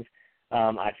things.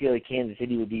 I feel like Kansas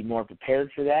City would be more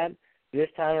prepared for that this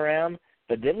time around.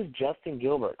 But this was Justin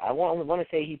Gilbert. I want to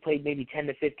say he played maybe 10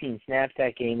 to 15 snaps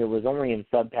that game. It was only in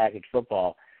sub-package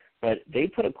football. But they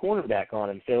put a cornerback on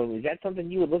him. So is that something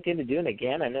you would look into doing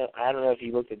again? I don't know if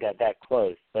you looked at that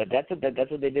close. But that's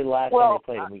what they did last time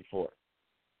they played in Week 4.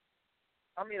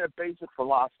 I mean, a basic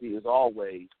philosophy is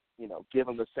always, give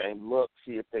them the same look,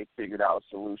 see if they figured out a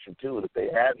solution to it. If they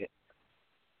haven't,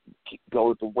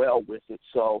 go well with it.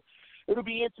 So it'll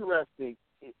be interesting.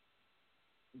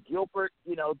 Gilbert,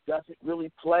 doesn't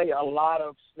really play a lot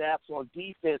of snaps on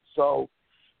defense, so,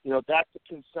 that's a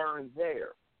concern there.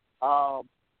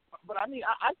 But, I mean,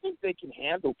 I think they can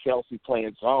handle Kelce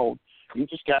playing zone. You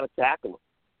just got to tackle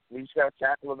him. You just got to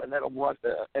tackle him and let him run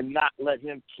and not let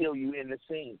him kill you in the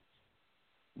seam.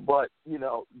 But,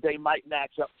 they might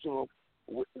match up to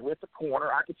him with the corner.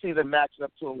 I could see them matching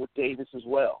up to him with Davis as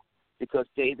well, because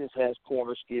Davis has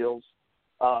corner skills.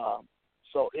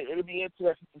 So it'll be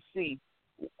interesting to see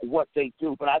what they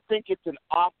do. But I think it's an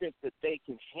offense that they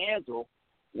can handle.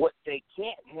 What they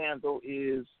can't handle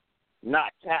is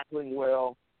not tackling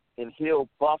well, and Hill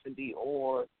buffing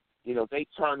or, they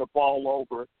turn the ball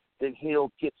over, then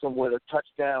Hill gets them with a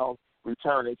touchdown,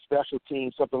 returning special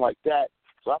teams, something like that.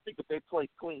 So I think if they play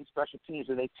clean special teams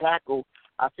and they tackle,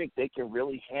 I think they can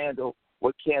really handle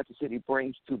what Kansas City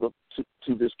brings to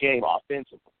this game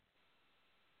offensively.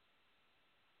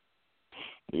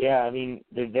 Yeah, I mean,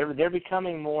 they're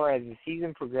becoming more, as the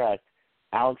season progressed,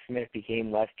 Alex Smith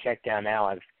became less check down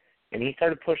Alex, and he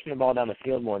started pushing the ball down the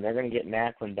field more, and they're going to get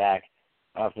Macklin back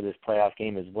for this playoff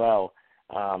game as well.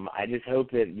 I just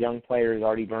hope that young players,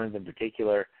 Artie Burns in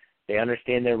particular, they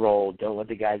understand their role, don't let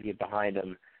the guys get behind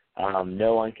them,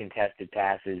 no uncontested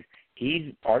passes.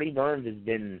 Artie Burns has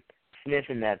been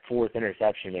sniffing that fourth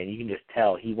interception, and you can just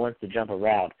tell he wants to jump a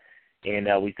route. And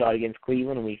we saw it against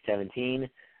Cleveland in Week 17.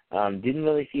 Didn't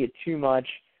really see it too much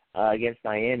against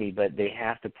Miami, but they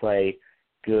have to play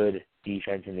good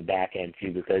defense in the back end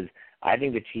too, because I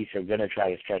think the Chiefs are going to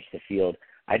try to stretch the field.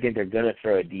 I think they're going to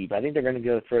throw it deep. I think they're going to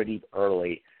go throw it deep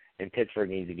early, and Pittsburgh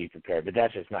needs to be prepared. But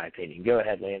that's just my opinion. Go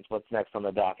ahead, Lance. What's next on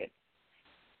the docket?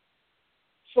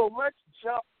 So let's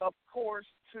jump, of course,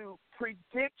 to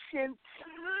prediction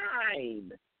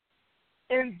time.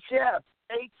 And Jeff,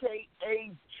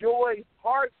 a.k.a. Joy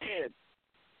Hartman,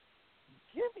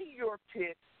 give me your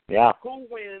pick. Yeah. Who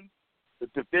wins the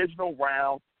divisional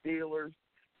round Steelers,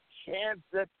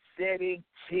 Kansas City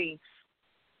Chiefs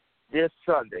this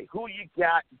Sunday. Who you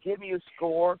got? Give me a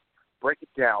score. Break it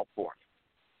down for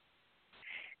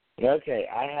me. Okay,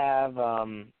 I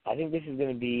think this is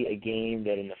going to be a game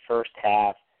that in the first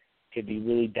half could be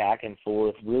really back and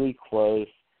forth, really close.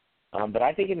 But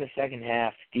I think in the second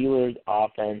half, Steelers'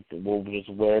 offense will just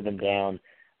wear them down.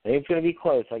 I think it's going to be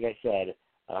close, like I said.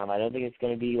 I don't think it's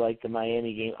going to be like the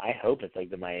Miami game. I hope it's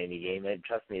like the Miami game. And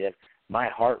trust me, that my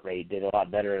heart rate did a lot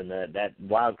better in that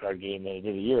wild card game than it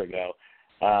did a year ago.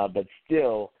 But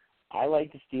still, I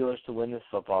like the Steelers to win this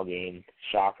football game.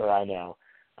 Shocker, I know.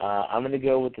 I'm going to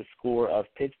go with the score of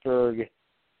Pittsburgh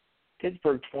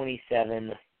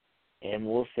 27, and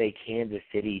we'll say Kansas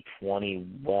City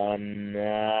 21.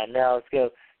 No, let's go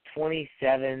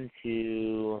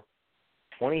 27-24.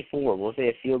 We'll say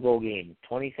a field goal game.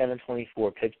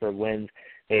 27-24, Pittsburgh wins.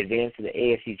 They advance to the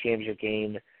AFC Championship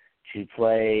game to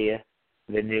play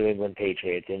the New England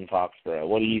Patriots in Foxborough.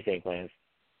 What do you think, Lance?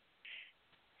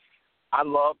 I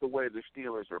love the way the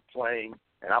Steelers are playing,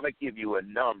 and I'm going to give you a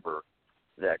number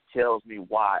that tells me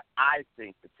why I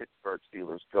think the Pittsburgh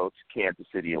Steelers go to Kansas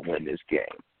City and win this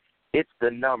game. It's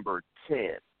the number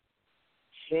 10.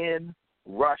 10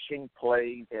 rushing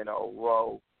plays in a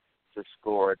row to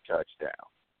score a touchdown.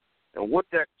 And what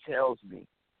that tells me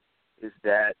is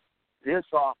that this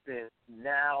offense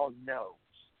now knows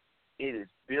it is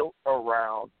built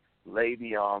around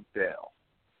Le'Veon Bell,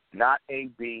 not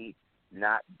AB,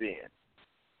 not Ben.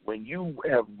 When you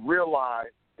have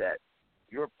realized that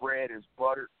your bread is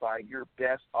buttered by your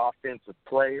best offensive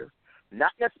player,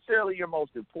 not necessarily your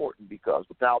most important, because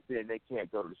without Ben, they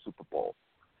can't go to the Super Bowl.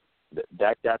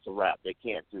 That's a wrap. They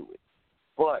can't do it.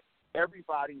 But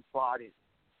everybody's bought it.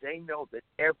 They know that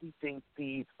everything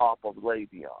feeds off of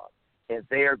Le'Veon, and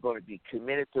they are going to be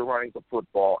committed to running the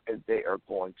football, and they are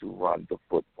going to run the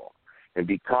football. And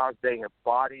because they have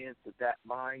bought into that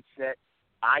mindset,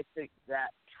 I think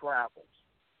that travels.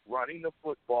 Running the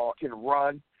football can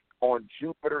run on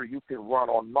Jupiter, you can run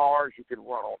on Mars, you can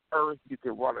run on Earth, you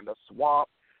can run in the swamp.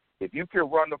 If you can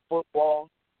run the football,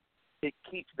 it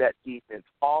keeps that defense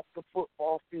off the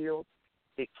football field.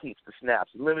 It keeps the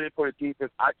snaps limited for the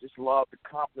defense. I just love the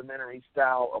complementary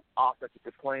style of offense that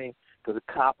they're playing because it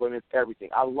complements everything.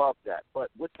 I love that. But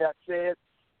with that said,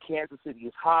 Kansas City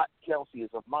is hot. Kelsey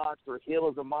is a monster. Hill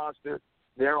is a monster.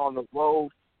 They're on the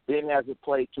road. Ben hasn't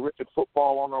played terrific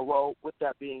football on the road. With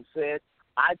that being said,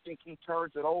 I think he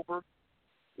turns it over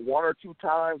one or two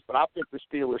times, but I think the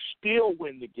Steelers still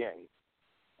win the game.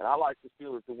 And I like the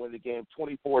Steelers to win the game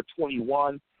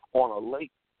 24-21 on a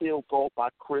late field goal by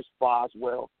Chris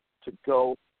Boswell to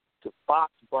go to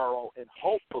Foxborough and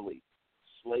hopefully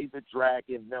slay the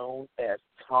dragon known as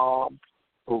Tom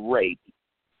Brady.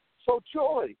 So,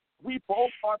 Joy, we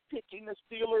both are picking the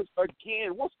Steelers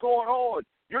again. What's going on?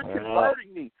 You're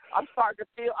converting me. I'm starting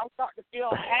to feel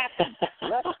happy,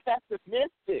 less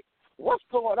pessimistic. What's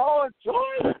going on,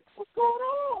 Joy? What's going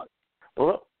on?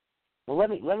 Well, let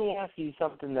me ask you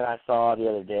something that I saw the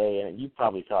other day, and you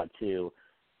probably saw it too.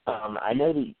 I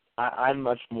know that I'm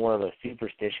much more of a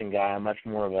superstition guy. I'm much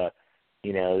more of a,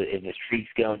 if the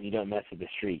streak's going, you don't mess with the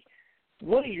streak.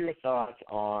 What are your thoughts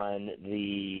on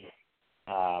the,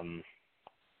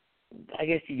 I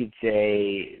guess you could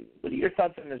say, what are your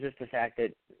thoughts on just the fact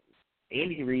that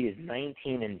Andy Reid is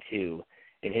 19-2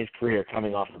 in his career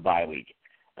coming off the bye week?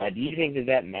 Do you think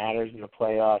that matters in the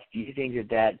playoffs? Do you think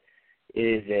that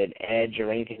is an edge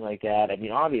or anything like that? I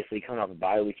mean, obviously, coming off the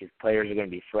bye week, his players are going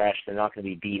to be fresh. They're not going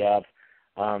to be beat up.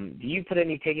 Do you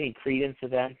take any credence to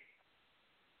that?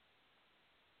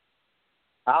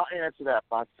 I'll answer that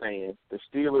by saying the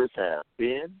Steelers have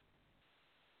Ben,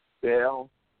 Bell,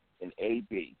 and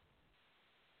AB.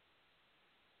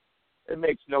 It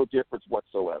makes no difference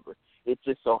whatsoever. It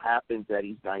just so happens that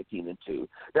he's 19-2.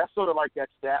 That's sort of like that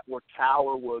stat where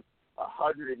Cowher was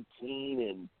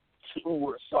 110-2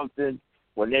 or something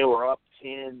when they were up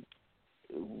 10,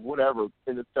 whatever,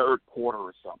 in the third quarter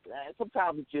or something. And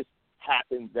sometimes it just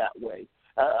happens that way.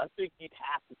 I think you'd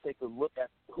have to take a look at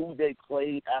who they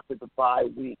played after the bye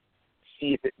week,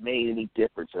 see if it made any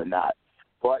difference or not.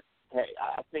 But, hey,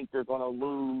 I think they're going to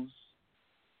lose,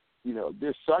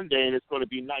 this Sunday, and it's going to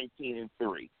be 19-3.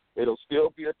 It'll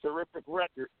still be a terrific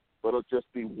record, but it'll just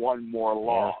be one more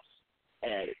loss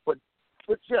added. But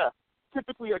Jeff,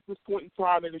 typically at this point in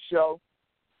time in the show,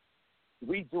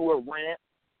 we do a rant.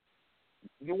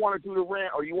 You want to do the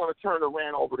rant, or you want to turn the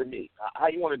rant over to me? How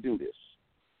you want to do this?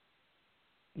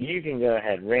 You can go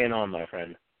ahead. Rant on, my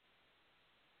friend.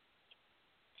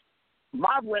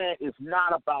 My rant is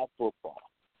not about football.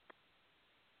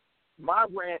 My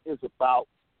rant is about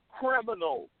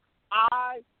criminals.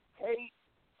 I hate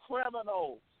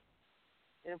criminals.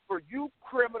 And for you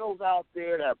criminals out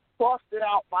there that busted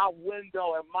out my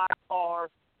window in my car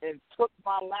and took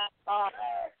my laptop,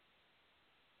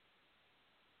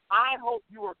 I hope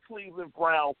you are Cleveland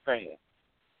Brown fans.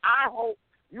 I hope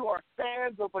you are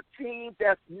fans of a team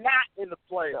that's not in the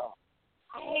playoffs.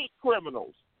 I hate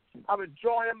criminals. I'm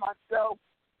enjoying myself.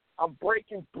 I'm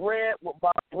breaking bread with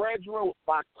my brethren, with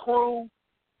my crew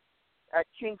at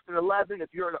Kingston 11. If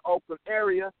you're in the Oakland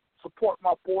area, support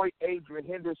my boy Adrian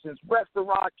Henderson's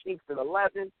restaurant, Kingston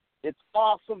 11. It's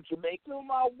awesome. Jamaica in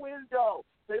my window.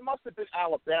 They must have been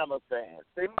Alabama fans.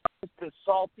 They must have been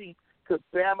salty because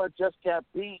Bama just got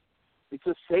beat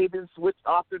because Saban switched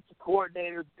offensive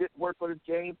coordinators, didn't work on his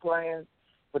game plan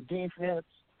for defense.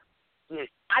 Yeah,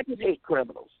 I just hate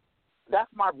criminals. That's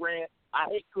my rant. I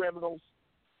hate criminals.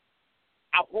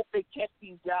 I hope they catch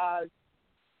these guys.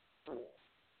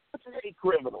 I just hate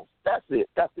criminals. That's it.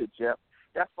 That's it, Jeff.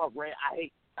 That's my rant. I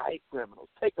hate criminals.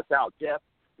 Take us out, Jeff.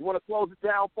 You want to close it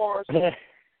down for us?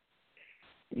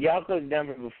 Yeah, I'll close it down.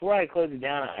 But before I close it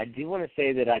down, I do want to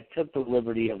say that I took the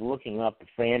liberty of looking up the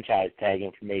franchise tag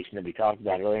information that we talked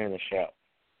about earlier in the show.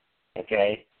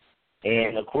 Okay?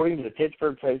 And according to the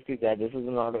Pittsburgh Post-Gazette, this is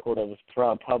an article that was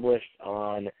published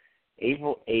on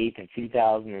April 8th of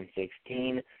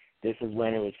 2016. This is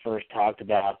when it was first talked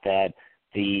about that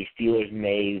the Steelers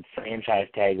made franchise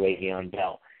tag Le'Veon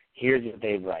Bell. Here's what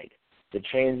they write. The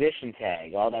transition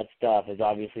tag, all that stuff, is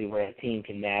obviously where a team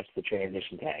can match the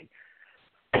transition tag.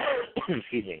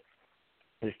 Excuse me.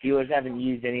 The Steelers haven't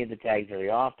used any of the tags very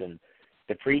often.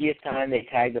 The previous time they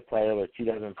tagged a player was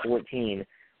 2014,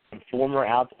 when former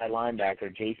outside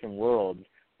linebacker Jason Worlds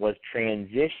was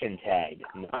transition tagged,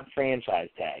 not franchise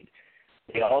tagged.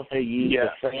 They also used the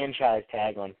franchise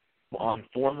tag on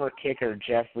former kicker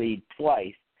Jeff Reed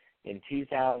twice in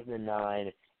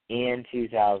 2009 and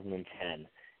 2010.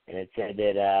 And it said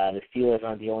that the Steelers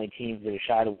aren't the only teams that have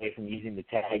shied away from using the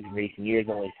tags in recent years.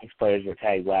 Only 6 players were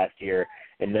tagged last year,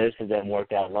 and most of them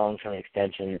worked out long-term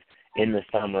extensions in the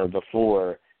summer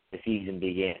before the season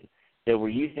began. So were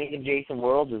you thinking Jason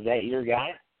Worlds? Was that your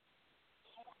guy?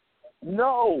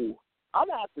 No. I'm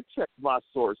going to have to check my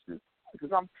sources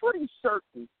because I'm pretty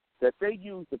certain that they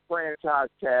used the franchise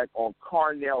tag on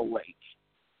Carnell Lake.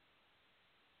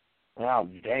 Oh,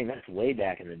 dang, that's way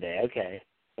back in the day. Okay.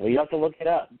 Well, you have to look it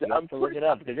up. Look it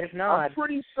up because if not, I'm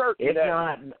pretty certain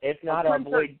if not our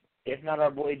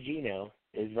boy Gino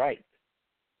is right.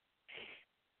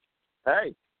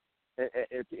 Hey,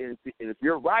 if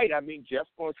you're right, I mean, Jeff's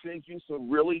going to send you some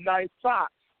really nice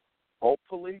socks.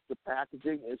 Hopefully, the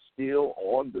packaging is still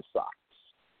on the socks.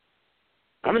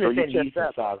 I'm going to send you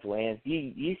some socks, Lance.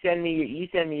 You send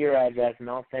me your address, and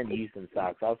I'll send you some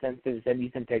socks. I'll send you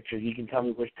some pictures. You can tell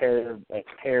me which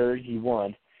pairs you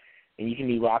want, and you can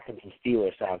be rocking some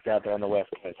Steelers socks out there on the West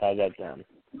Coast. How's that sound?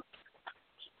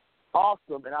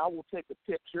 Awesome, and I will take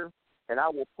a picture, and I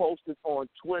will post it on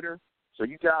Twitter so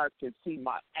you guys can see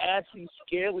my ashy,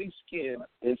 scaly skin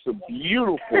in some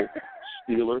beautiful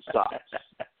Steelers socks.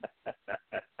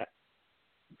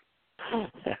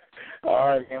 All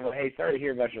right, man. Well, hey, sorry to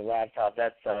hear about your laptop.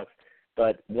 That sucks.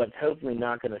 But what's hopefully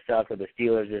not going to suck are the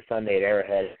Steelers this Sunday at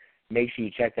Arrowhead. Make sure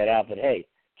you check that out. But, hey,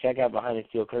 check out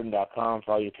BehindTheSteelCurtain.com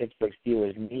for all your Pittsburgh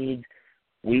Steelers needs.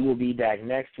 We will be back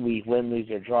next week, win, lose,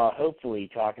 or draw, hopefully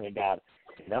talking about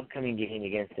an upcoming game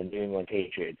against the New England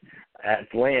Patriots.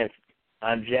 That's Lance.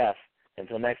 I'm Jeff.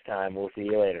 Until next time, we'll see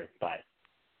you later. Bye.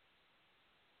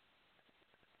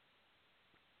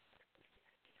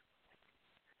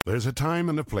 There's a time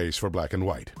and a place for black and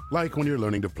white, like when you're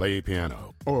learning to play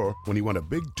piano, or when you want a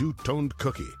big two-toned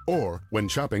cookie, or when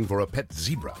shopping for a pet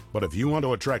zebra. But if you want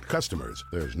to attract customers,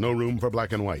 there's no room for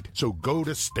black and white. So go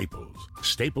to Staples.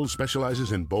 Staples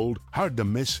specializes in bold,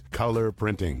 hard-to-miss color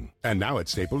printing. And now at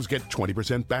Staples, get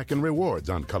 20% back in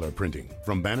rewards on color printing,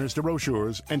 from banners to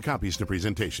brochures and copies to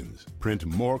presentations. Print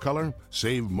more color,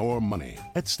 save more money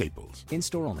at Staples.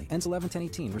 In-store only. Ends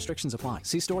 11/10/18. Restrictions apply.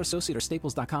 See store associate or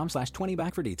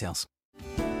staples.com/20back for details.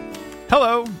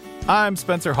 Hello, I'm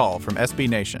Spencer Hall from SB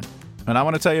Nation, and I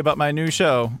want to tell you about my new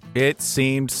show, It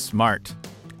Seems Smart.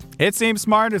 It Seems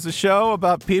Smart is a show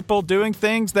about people doing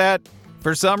things that,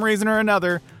 for some reason or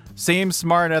another, seem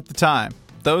smart at the time.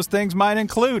 Those things might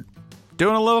include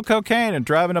doing a little cocaine and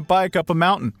driving a bike up a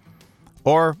mountain.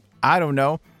 Or, I don't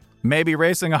know, maybe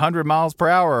racing 100 miles per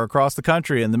hour across the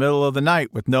country in the middle of the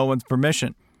night with no one's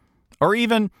permission. Or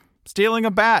even stealing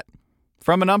a bat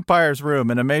from an umpire's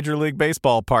room in a Major League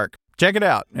Baseball park. Check it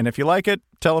out, and if you like it,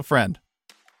 tell a friend.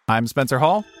 I'm Spencer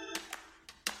Hall.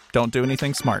 Don't do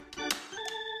anything smart.